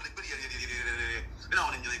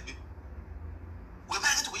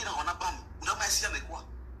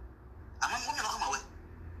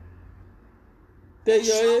 There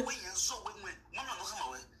you are.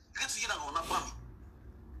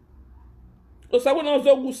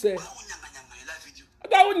 Osawenighazogie.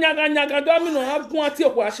 Dawo nyaga do mi no agun ati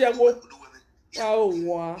okwa sewo. Oh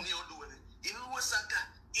wa.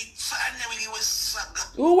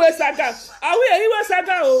 Uwe saga. Awi iwe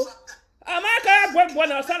saga o. Amaka gbogbo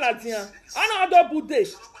na saladian. Ana do bude.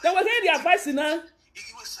 They were hearing the advice na.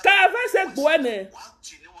 Ka advice egbo ene.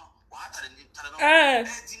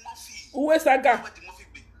 Uwe saga.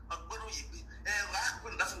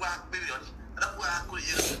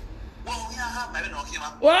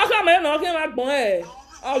 Wọ́n kà mẹ́rin náà kí n máa gbọ́n ẹ̀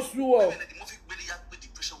ọ̀ṣùwọ̀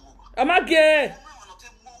àmàgẹ́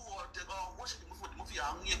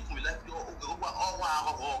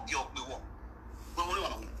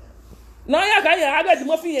náà yàgá yẹn àgbẹ̀ tí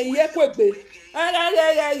mo fi yẹn yẹ kó gbé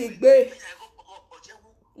ayẹyẹ ìgbé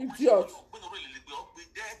idiot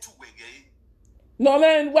náà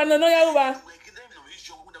mẹ́rin wà náà yàrá wa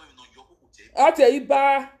ọ̀tẹ̀ yìí bá.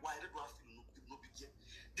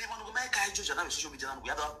 social media we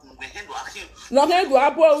have we handle action. No handle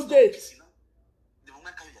abo ude.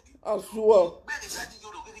 Osuo.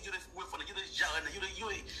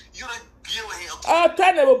 Ah,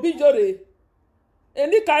 tane bo bijore.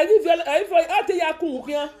 Eni ka if ate ya kun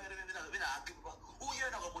kian.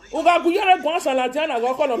 Uga guyere gon salati na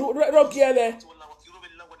go kono ro kiele.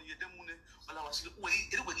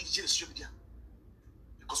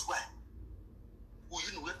 Because why? Who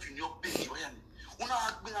you know if you know baby why am? Una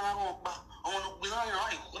gbin ara won pa. Awon gbin ara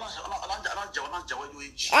yan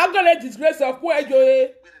I'm gonna disgrace of poor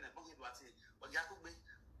joy.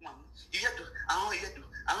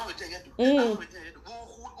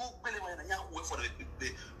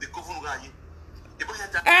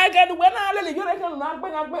 I get when I let you reckon not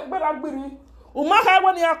but I'm bringing Umaka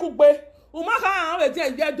when you are cooked. Umaka, I'm a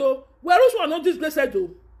dead where is one not disgrace?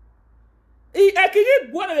 Do I can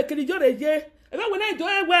eat one of the Kilijo? And when I do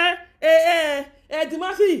it, where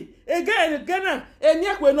Dimasi again, and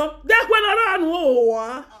Yakweno, that went around.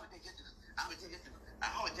 Oh,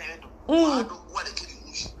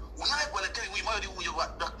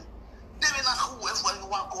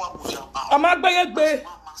 I'm not by it.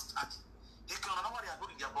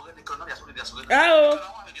 Oh,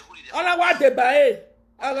 all I want to buy.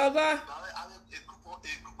 I love that.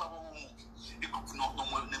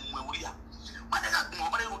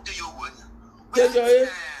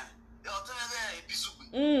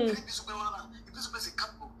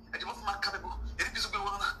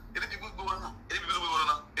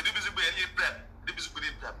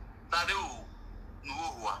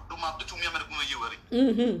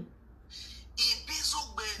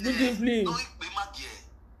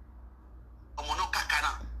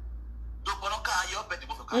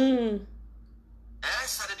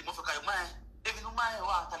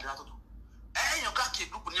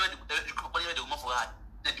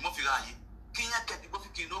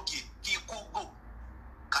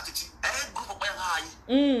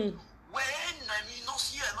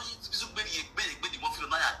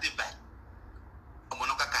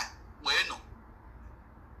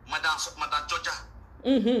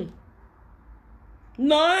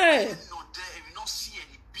 No,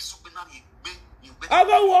 I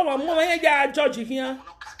go woman, woman, judge here.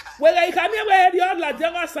 Well, I come here where the other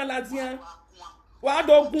Java Salatia. Why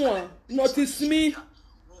don't go? Notice me.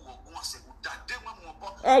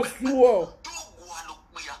 I'll swear.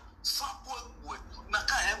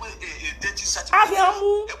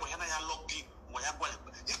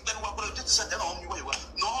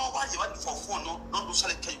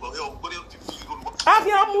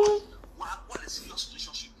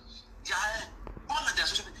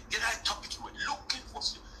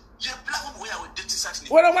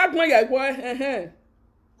 What about my boy?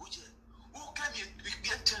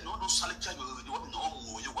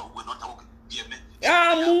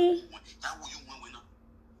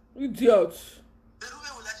 Idiot.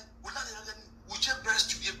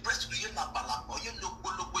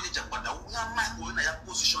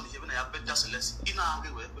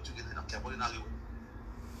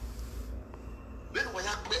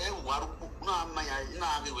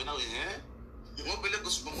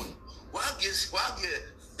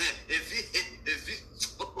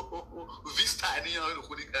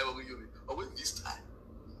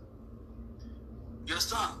 You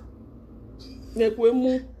understand? In the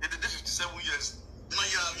 57 years, no,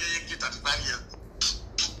 you get 35 years.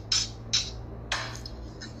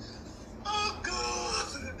 Oh, God.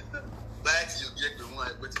 That's you get the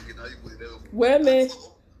one, but you know, you put it out. Where me?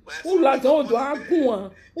 Who like all the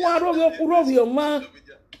Aqua? Who are all your man?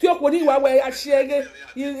 Talk what you are where I share it.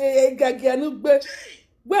 You get no bed.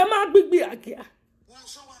 Where my big be again?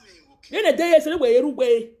 In a day, I said, where you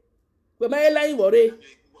way. Where my line worry.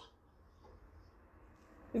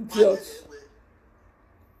 Idiot.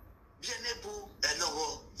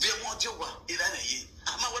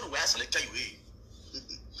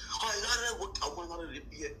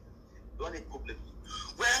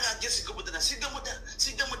 Where I guess you go with the single no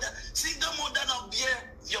beer,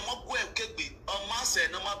 your mom will be on master,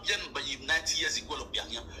 no more bien by 90 years ago.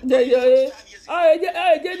 I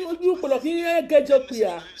get you for here, get up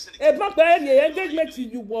here. A papa, engagement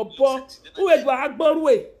you were born. Who had Akbar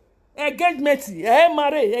way? Engagement,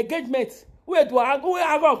 marry, engagement. Wait, go have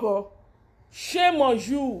shame on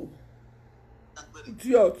you.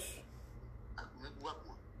 Idiot.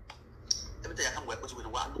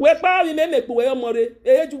 Where Barry may make away more,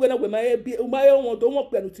 you went away my own, don't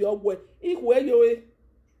want to your way. Equal your way.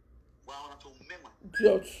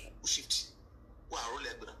 Idiot.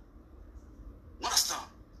 Master,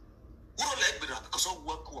 what a leg because of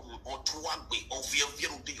work or to one way or via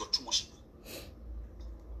your too much.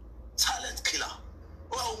 Talent killer.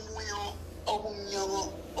 Oh,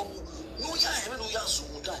 No ya even no ya so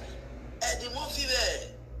muda. E di mo fi be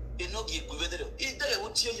e no gi ku vedere. E de wo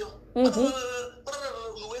tie yo.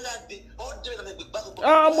 No we la de. O de na me gba ko.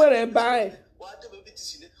 Ah, mwere bai. Wa de baby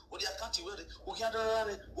tisine. O di account we de. O gi ade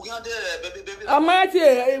baby. Amati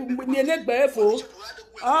ni ne gba efo.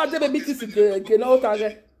 Ah, de baby tisi ke na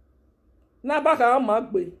otage. Na ba ka ma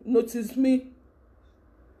gbe. Notice me.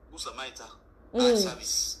 Usamaita. Eye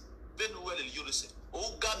service. Ben well you listen.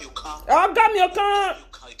 Oh, gam you can. Ah, gam you can.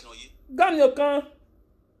 Gam you can.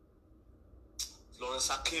 Florence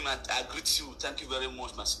Akim, I greet you. Thank you very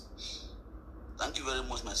much, my sister. Thank you very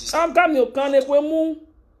much, my sister. Ah, gam you can. Ekwe mu.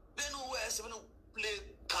 Ben well, se ben play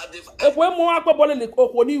Cardiff. Ekwe mu akpo bole le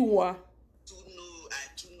okoni wa. To know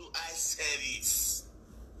I service.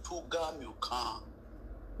 To gam you can.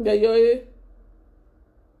 Yeah.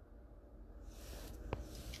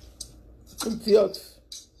 Idiot.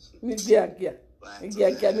 Ni gia.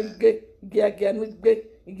 Gia ni gbe. So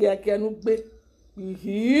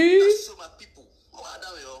my people, how are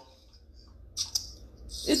they?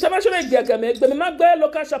 International gia me gbe ma gbe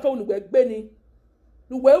local shop unu gbe ni.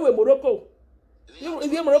 Nuwe we Morocco.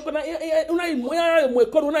 Ibi Morocco na una imo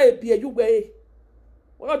ekoro na ebi ejugbe e.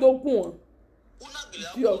 Wọ́n do kun. The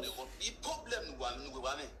problem wa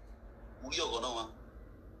me. Uri ogono wa.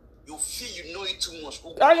 You feel you know it too much.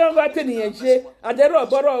 I don't got any enje. Adero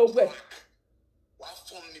boro ogbe. Wa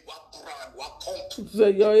form ni wa brand, wa pump. So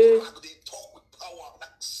yo They talk with power,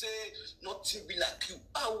 like say nothing be like you.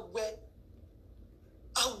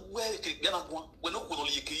 We're not going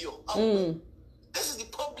to This is the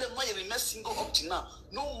problem why you remain single up to now.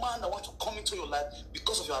 No man that wants to come into your life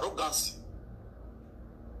because of your arrogance.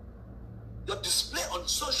 Your display on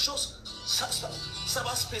social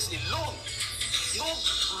cyberspace alone. No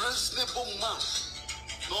reasonable man.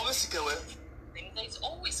 No There is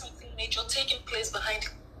always something major taking place behind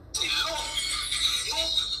alone.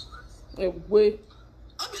 No way.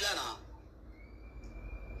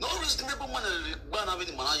 No reasonable man ban having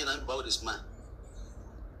the manager about this man.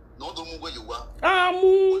 No don't move where you are.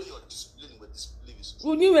 Amu. Your discipline with discipline is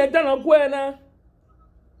Uni we dan ogwe na.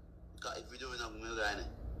 If you don't know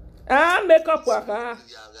Ah, make up waka.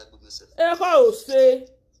 Eka ose.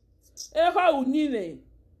 Eka unine.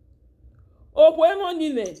 Okwe mo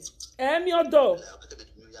nine. Emi odo.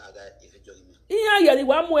 Iya yari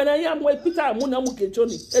wa mu na ya mu Peter mu na mu ke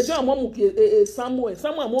Johnny. Ejo amo mu ke Samuel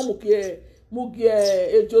amo mu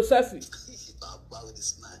ke Joseph.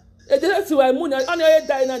 Ejo si wa mu na oni e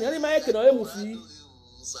dai na ni ma e ke no e mu fi.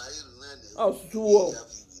 Osuo.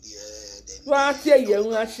 Wa tie ye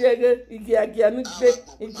un asege igi anu gbe.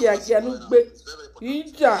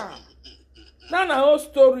 Ija. Na whole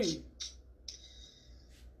story.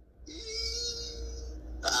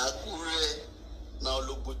 Now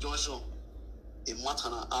look junction.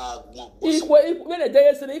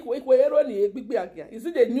 Ikwe ero ni gbigbe agia. Is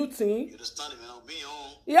it a new thing? You understand me now? Be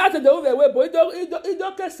on. You have to do the way, but it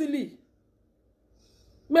don't kesili.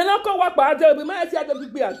 Me na ko wa pa ade bi ma ti ade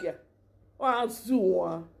gbigbe agia. Wa su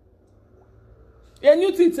won. A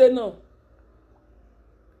new thing say no.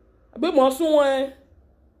 Abi mo sun won.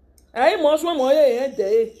 Ai mo sun mo ye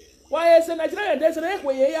de. Wa ye se Nigeria de se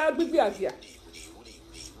ekwe ye ya gbigbe agia.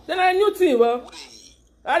 Then a new thing well.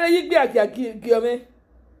 Ada yigbe agia giome.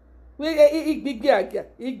 We igbe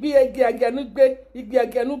agia nu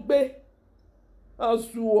gbe.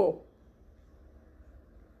 Asuo.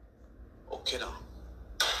 Okay now.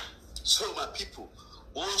 So my people,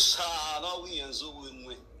 Osawenighazogie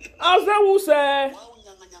we enzo. Asa wu se.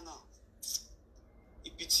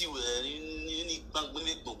 Ipiti we ni bank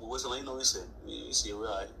me gbogbo we so you know we say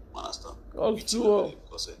right, understand? Asuo.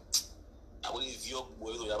 Because I will view up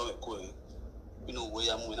we no yaro ko you know we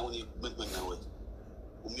am we na we gbegbe na we.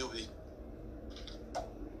 Omi obi.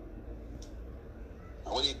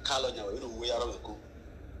 Àwọn ni kalo nya we no we yaro ko.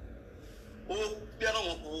 O bi ana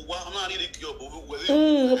mo wa na ri ki obo we.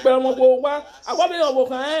 O pe mo ko wa. Agba be obo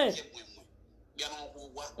kan Bi ana mo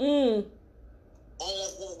wa. O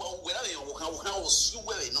we na be obo kan o su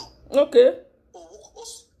we no. Okay.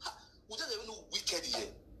 We just even wicked here.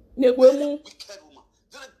 Nekwe mu. Wicked woman.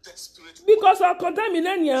 Very desperate. Because I condemn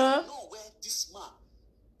millennia. No, where this man,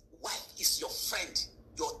 why is your friend,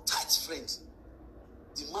 your tight friend?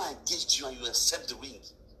 The man engaged you and you accept the ring.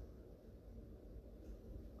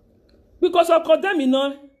 Because I condemn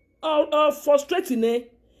no. Frustrating eh.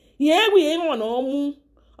 Ye we ain't one mu.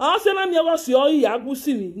 I say na me go si o ya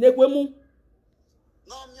gusi ni nekwe mu.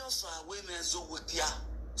 No, me so we me zo we dia.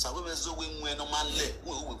 So we me zo we mu no man le.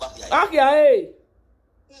 We back here. Akia eh.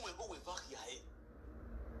 We go we back here.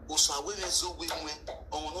 So we me zo we mu.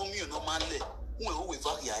 On no me no man le. We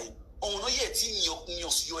back here. On no ye ti nyo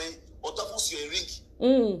so e. or that was your ring.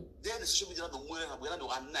 Then the social media, the women have been on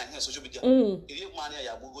social media. If you money,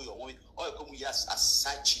 I will go your woman, or you come here as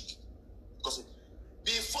side chick. Because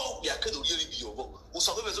before we are going to really be your work, we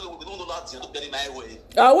don't know that you're not getting my way.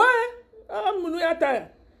 Ah, why? I'm going to tell you.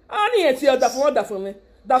 I need to see that for me.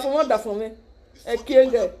 That for me. A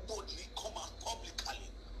king. Come out publicly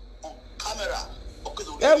on camera.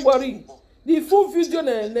 Don't worry. The full video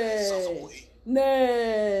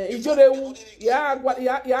ijore ya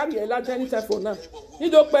la tiny telephone now. You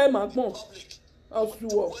don't pay my phone. I'll sue.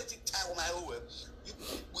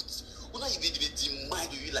 When you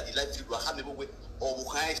demand you like the life you have never wait or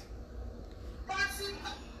behind.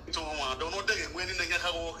 So I don't know that when you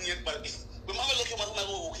have walking yet, but we might look at my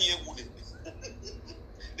walking here wood.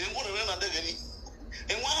 They want to run under any.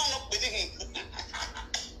 And why not beginning?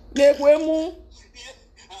 They will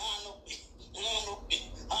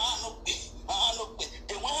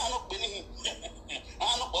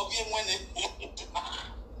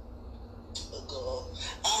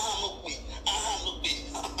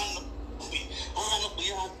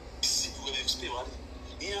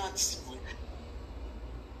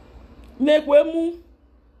Nekwemu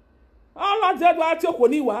ala dedo ati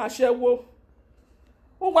okoni wa asewo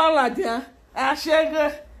o wa la dia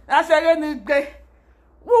asege ni gbe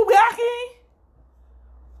wo we akin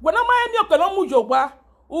wona ma emi opelo mu jogba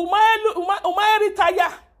o ma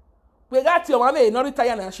retire we ga ti o ma me no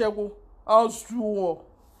retire na asewo osuo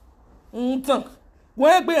ntan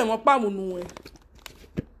won gbe won pa mu nu we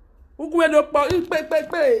ugu do pa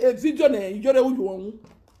pe video na ijore uju won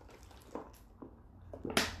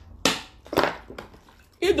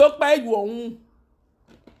ido pa eju ohun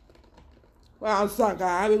wa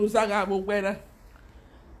saga bo gbera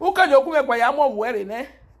o ka jo kun me pa ya mo were ne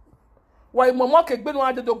wa imomo ke gbe nu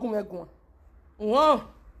ade dokun megun won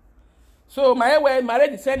so my way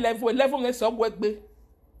married the same level me so gbegbe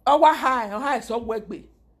o wa high so gbegbe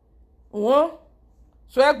won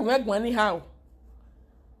so egun megun anyhow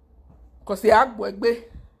cause ya gbegbe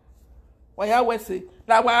wa ya we say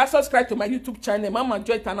la wa subscribe to my YouTube channel Mama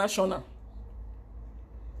Joy International.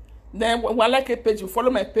 Then when I like a page, you follow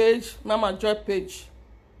my page, Mama Joy page.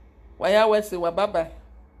 Why I was say wa baba.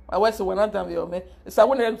 I was say one time you me. So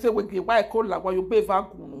when them say we give why call like why you pay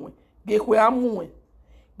vacuum. Ge kwe amu.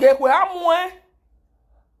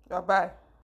 Bye bye.